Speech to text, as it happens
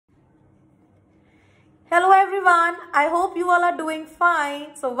Hello everyone, I hope you all are doing fine.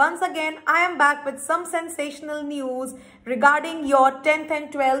 So once again, I am back with some sensational news regarding your 10th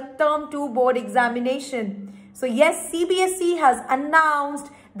and 12th Term 2 board examination. So yes, CBSE has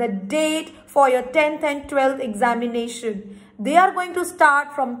announced the date for your 10th and 12th examination. They are going to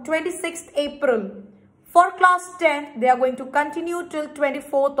start from 26th April. For class 10th, they are going to continue till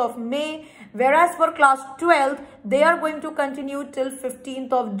 24th of May, whereas for class 12th, they are going to continue till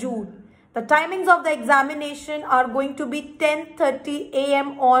 15th of June. The timings of the examination are going to be 10:30 a.m.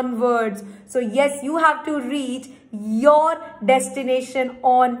 onwards. So yes, you have to reach your destination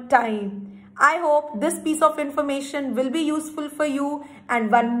on time. I hope this piece of information will be useful for you.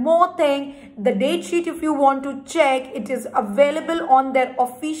 And one more thing, the date sheet, if you want to check, it is available on their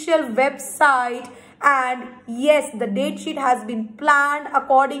official website. And yes, the date sheet has been planned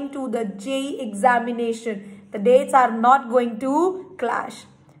according to the JEE examination. The dates are not going to clash.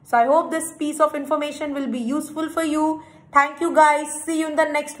 So I hope this piece of information will be useful for you. Thank you guys. See you in the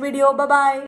next video. Bye-bye.